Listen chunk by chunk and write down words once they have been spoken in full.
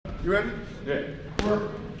You ready? Yeah.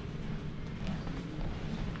 Work.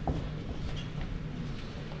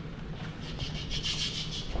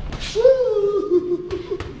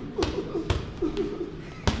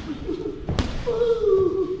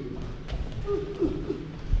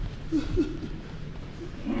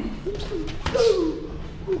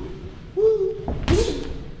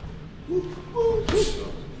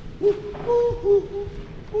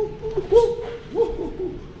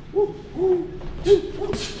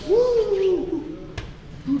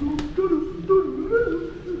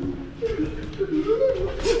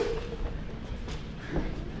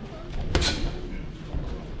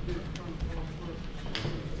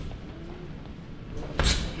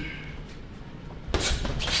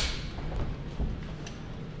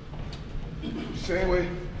 Same way.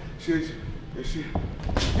 See,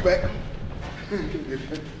 get back.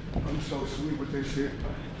 I'm so sweet with this shit.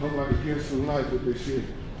 I'm like against the life with this shit.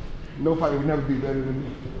 Nobody would never be better than me.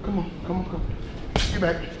 Come on. Get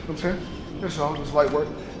back. You know what I'm saying? That's all, just light work.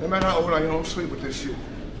 No matter how old I am, I'm sweet with this shit.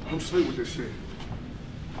 I'm sweet with this shit.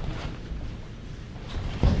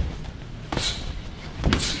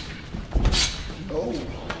 Oh.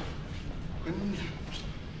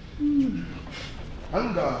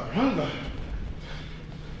 Hunger.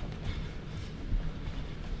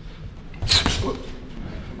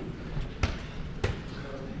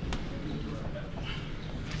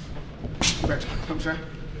 Back, you know what I'm saying?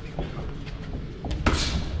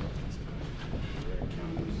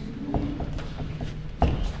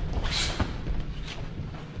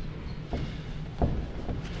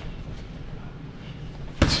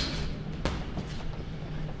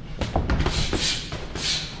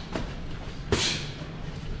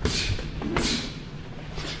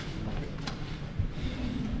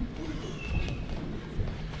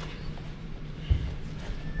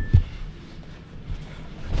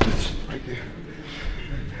 Right there.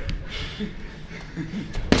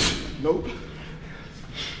 Nope.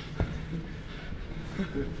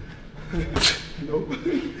 Nope.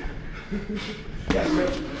 Yeah.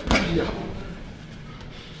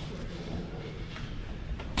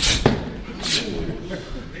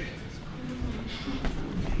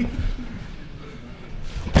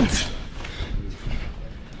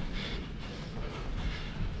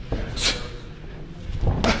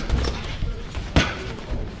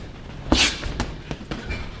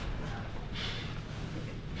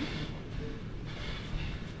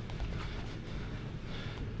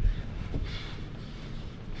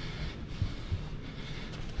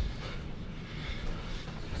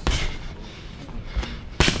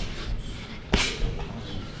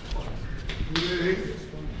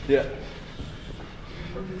 Yeah.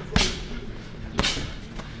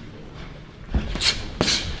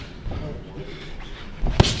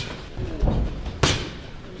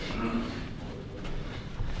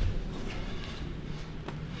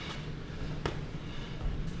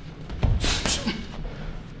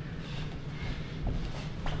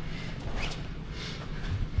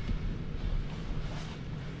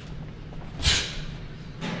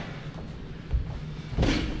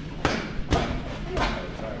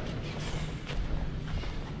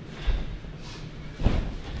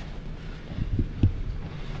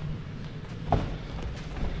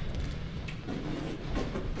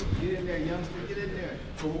 Get in there, youngster, get in there.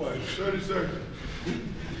 For what? 30 seconds.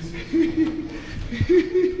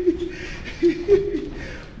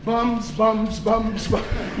 Bums.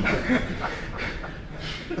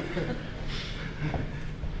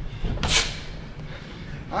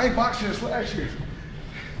 I ain't boxed since last year.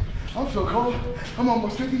 I'm so cold. I'm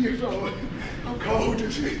almost 50 years old. I'm cold.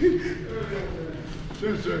 Sir.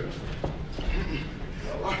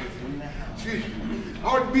 See, I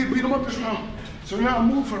already beat him up this round. So now I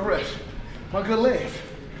move for the rest. My good legs.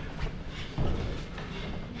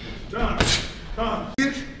 Done.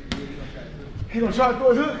 He gonna try to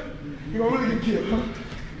throw his hook. He gonna really get killed, huh?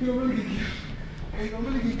 He gonna really get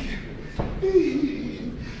killed.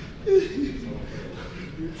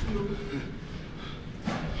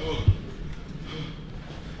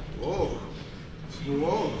 Whoa.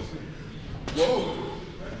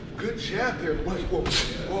 Good jab there, boy.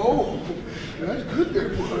 Whoa. That's good there,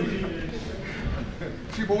 boy.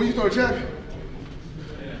 See, but when you throw a jab,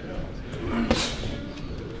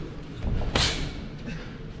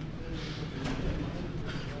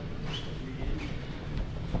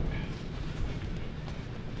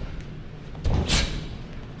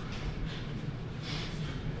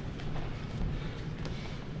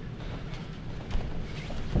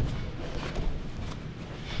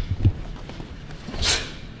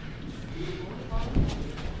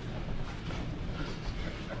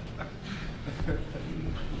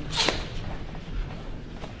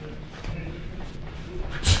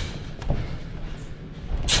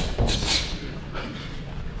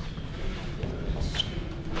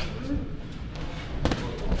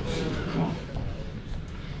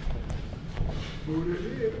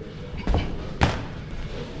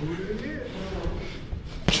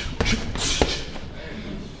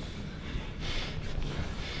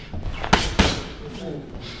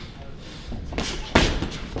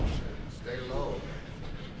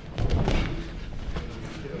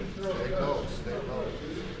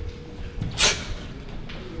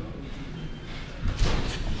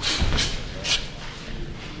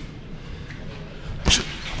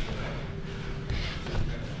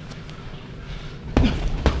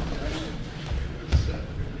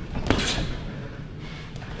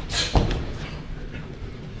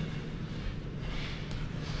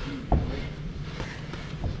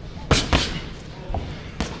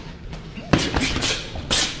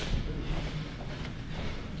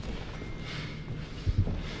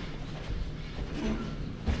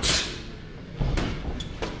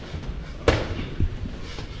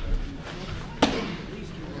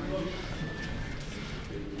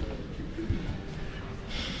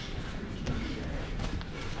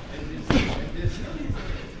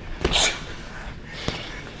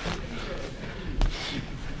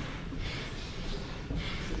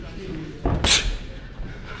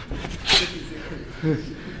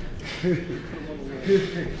 Whenever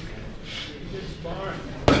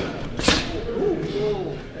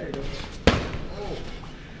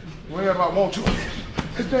I want to.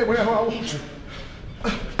 It's there whenever I want to.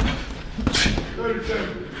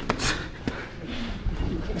 37.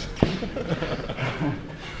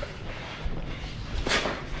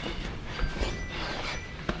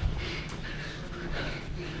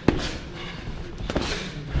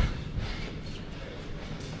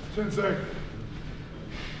 Sensei.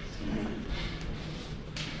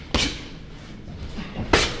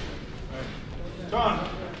 Done.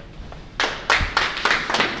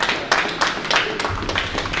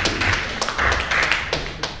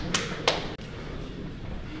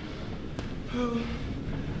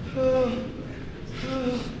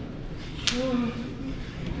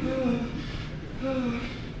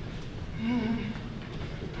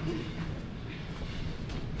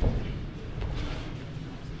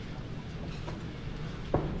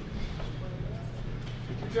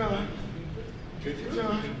 John, take your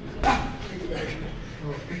time. Take it back.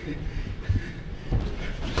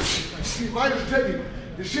 See, life is taking.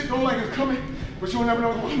 The shit don't like it's coming, but you'll never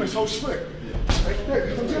know it's coming. It's so slick. Like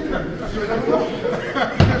that. You never know.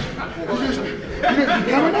 You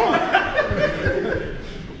never know.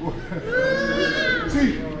 See,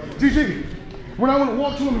 GG, when I want to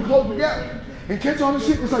walk to him and close the gap and catch all this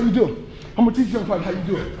shit, that's how you do it. I'm going to teach young people how you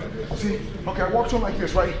do it. See, okay, I walk to him like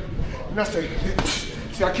this, right? And I say,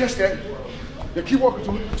 see, I catch that. Yeah, keep walking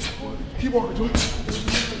to it. Keep walking to it.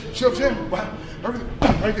 Shift him. Everything.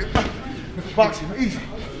 Right there. Boxing. Easy.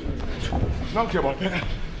 I don't care about that.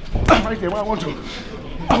 Right there, when I want to.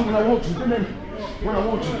 When I want to. When I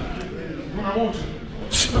want to. When I want to.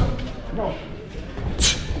 No.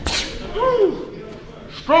 Woo!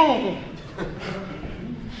 Strong.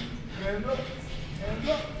 Hands up. Hands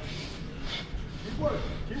up. Keep working.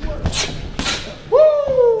 Keep working.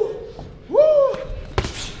 Woo! Woo!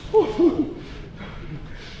 Woo!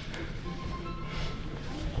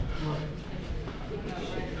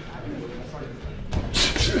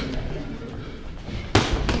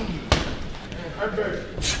 I'm back.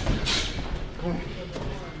 Come on.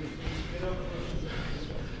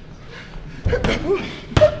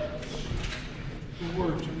 Good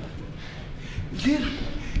work, Jimmy. Get him.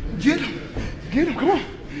 Get him. Get him. Come on.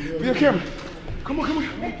 Be a camera. Come on, come on.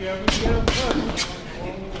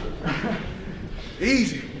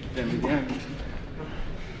 Easy.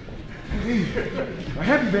 Easy. A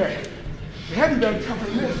heavy bag. A heavy bag is coming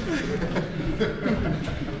from this.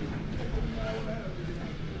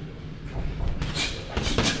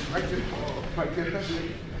 Right there. Right there. That's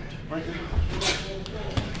it. Right there.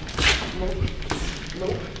 Nope.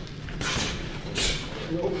 Nope.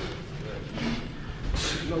 Nope.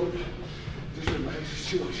 Nope. Just relax. Just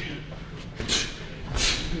chill.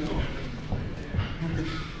 No.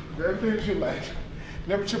 Everything is relaxed.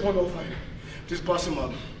 Never chip on no fighter. Just bust him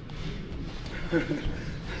up.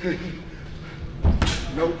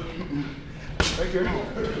 Nope. Right there.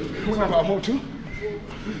 Whenever I want to.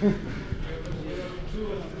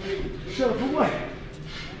 Shut up for what?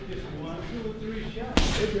 1, 2, 3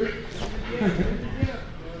 shots. Right there.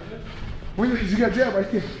 You got jab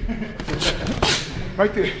right there.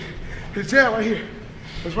 Right there. His jab right here.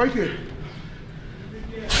 It's right there.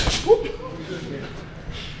 Whoop.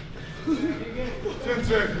 10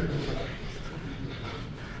 seconds.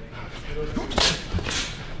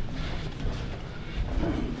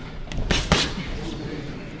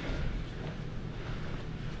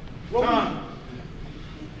 Time.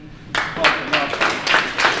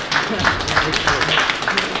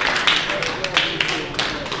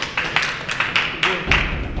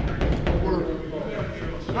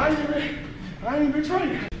 I ain't even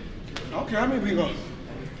training. Okay, I mean we can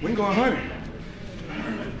go 100.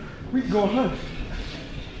 We can go 100.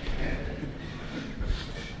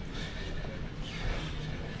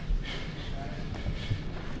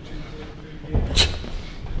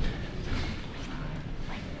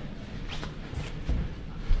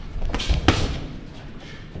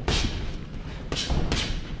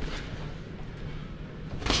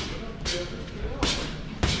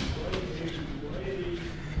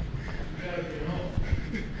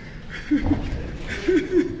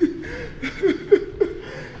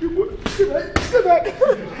 Sit back.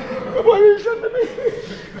 That boy didn't listen to me.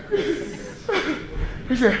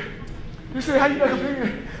 He said, how you got a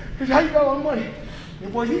million? He said, how you got all the money?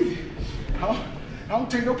 Your boy's easy. I don't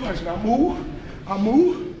take no punch. Now I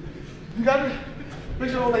move. You got it? Make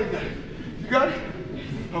sure the old lady got it. You got it?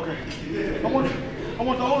 Okay. I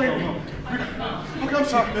want the old lady. Okay, I'm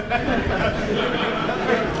sorry.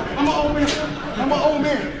 I'm an old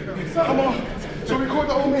man. So record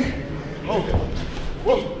the old man. Oh.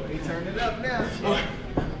 Whoa. up now.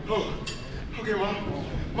 Oh, okay, Mom.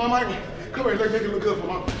 Mom, Michael, come here. Let's make it look good for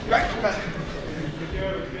Mom. Back, back.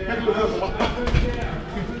 Make it look good for Mom.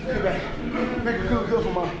 Get back. Make it look good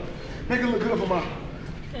for Mom. Make it look good for Mom.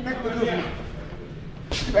 Make it look good for Mom.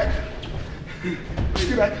 Get back.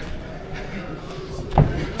 Get back.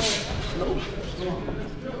 No.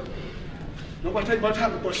 Nobody take my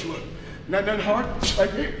time to bust you up. Not nothing hard.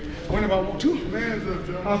 Right there. Whenever I want to. Man's up,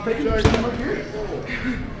 John. I'll take it right here.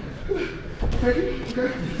 Take it.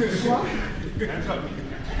 Okay. Slide. Hands up.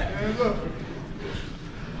 Hands up.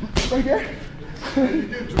 Right there.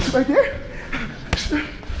 Right there.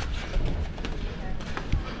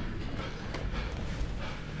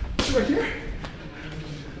 Right here.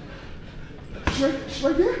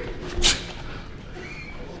 Right there.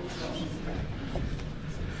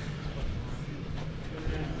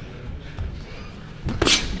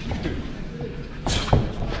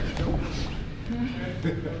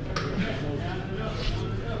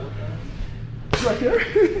 Right there.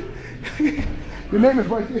 Your name is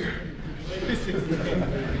right there.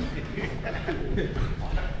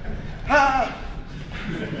 Ha!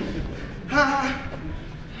 Ha!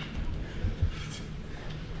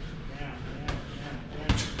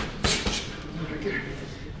 Right there.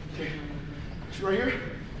 Okay. See right here?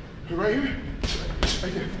 Right here?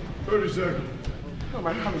 Right there. 30 seconds. No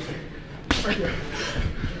matter how many seconds. Right there.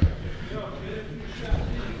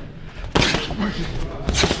 Right there.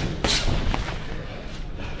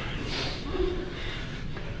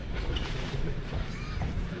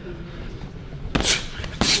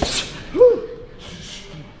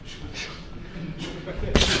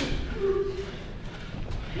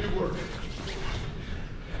 Good work.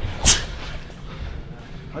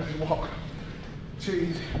 I just walk. Too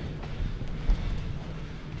easy.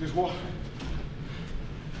 Just walk.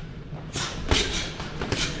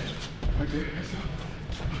 Right there. That's up.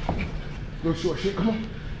 Little short shit. Come on.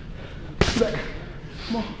 Back.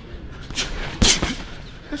 Come on.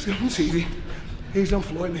 That's good. It's easy. Easy on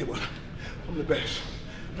Floyd Mayweather. I'm the best.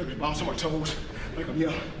 Look at me bounce on my toes. Like I'm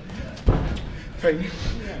young. Fading.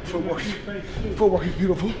 Footwork. Footwork is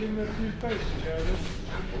beautiful. Give him a few faces, Jarvis.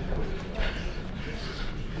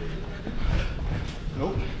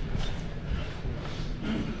 Nope.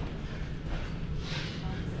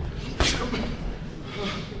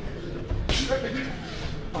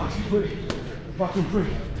 Boxing pretty. Boxing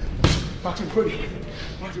pretty. Boxing pretty.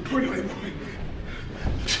 Boxing pretty, my boy.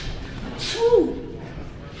 Woo!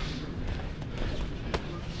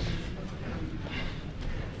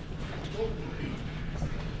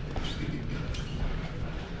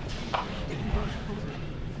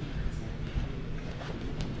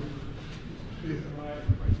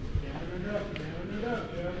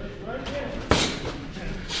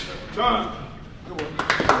 Time. Good work.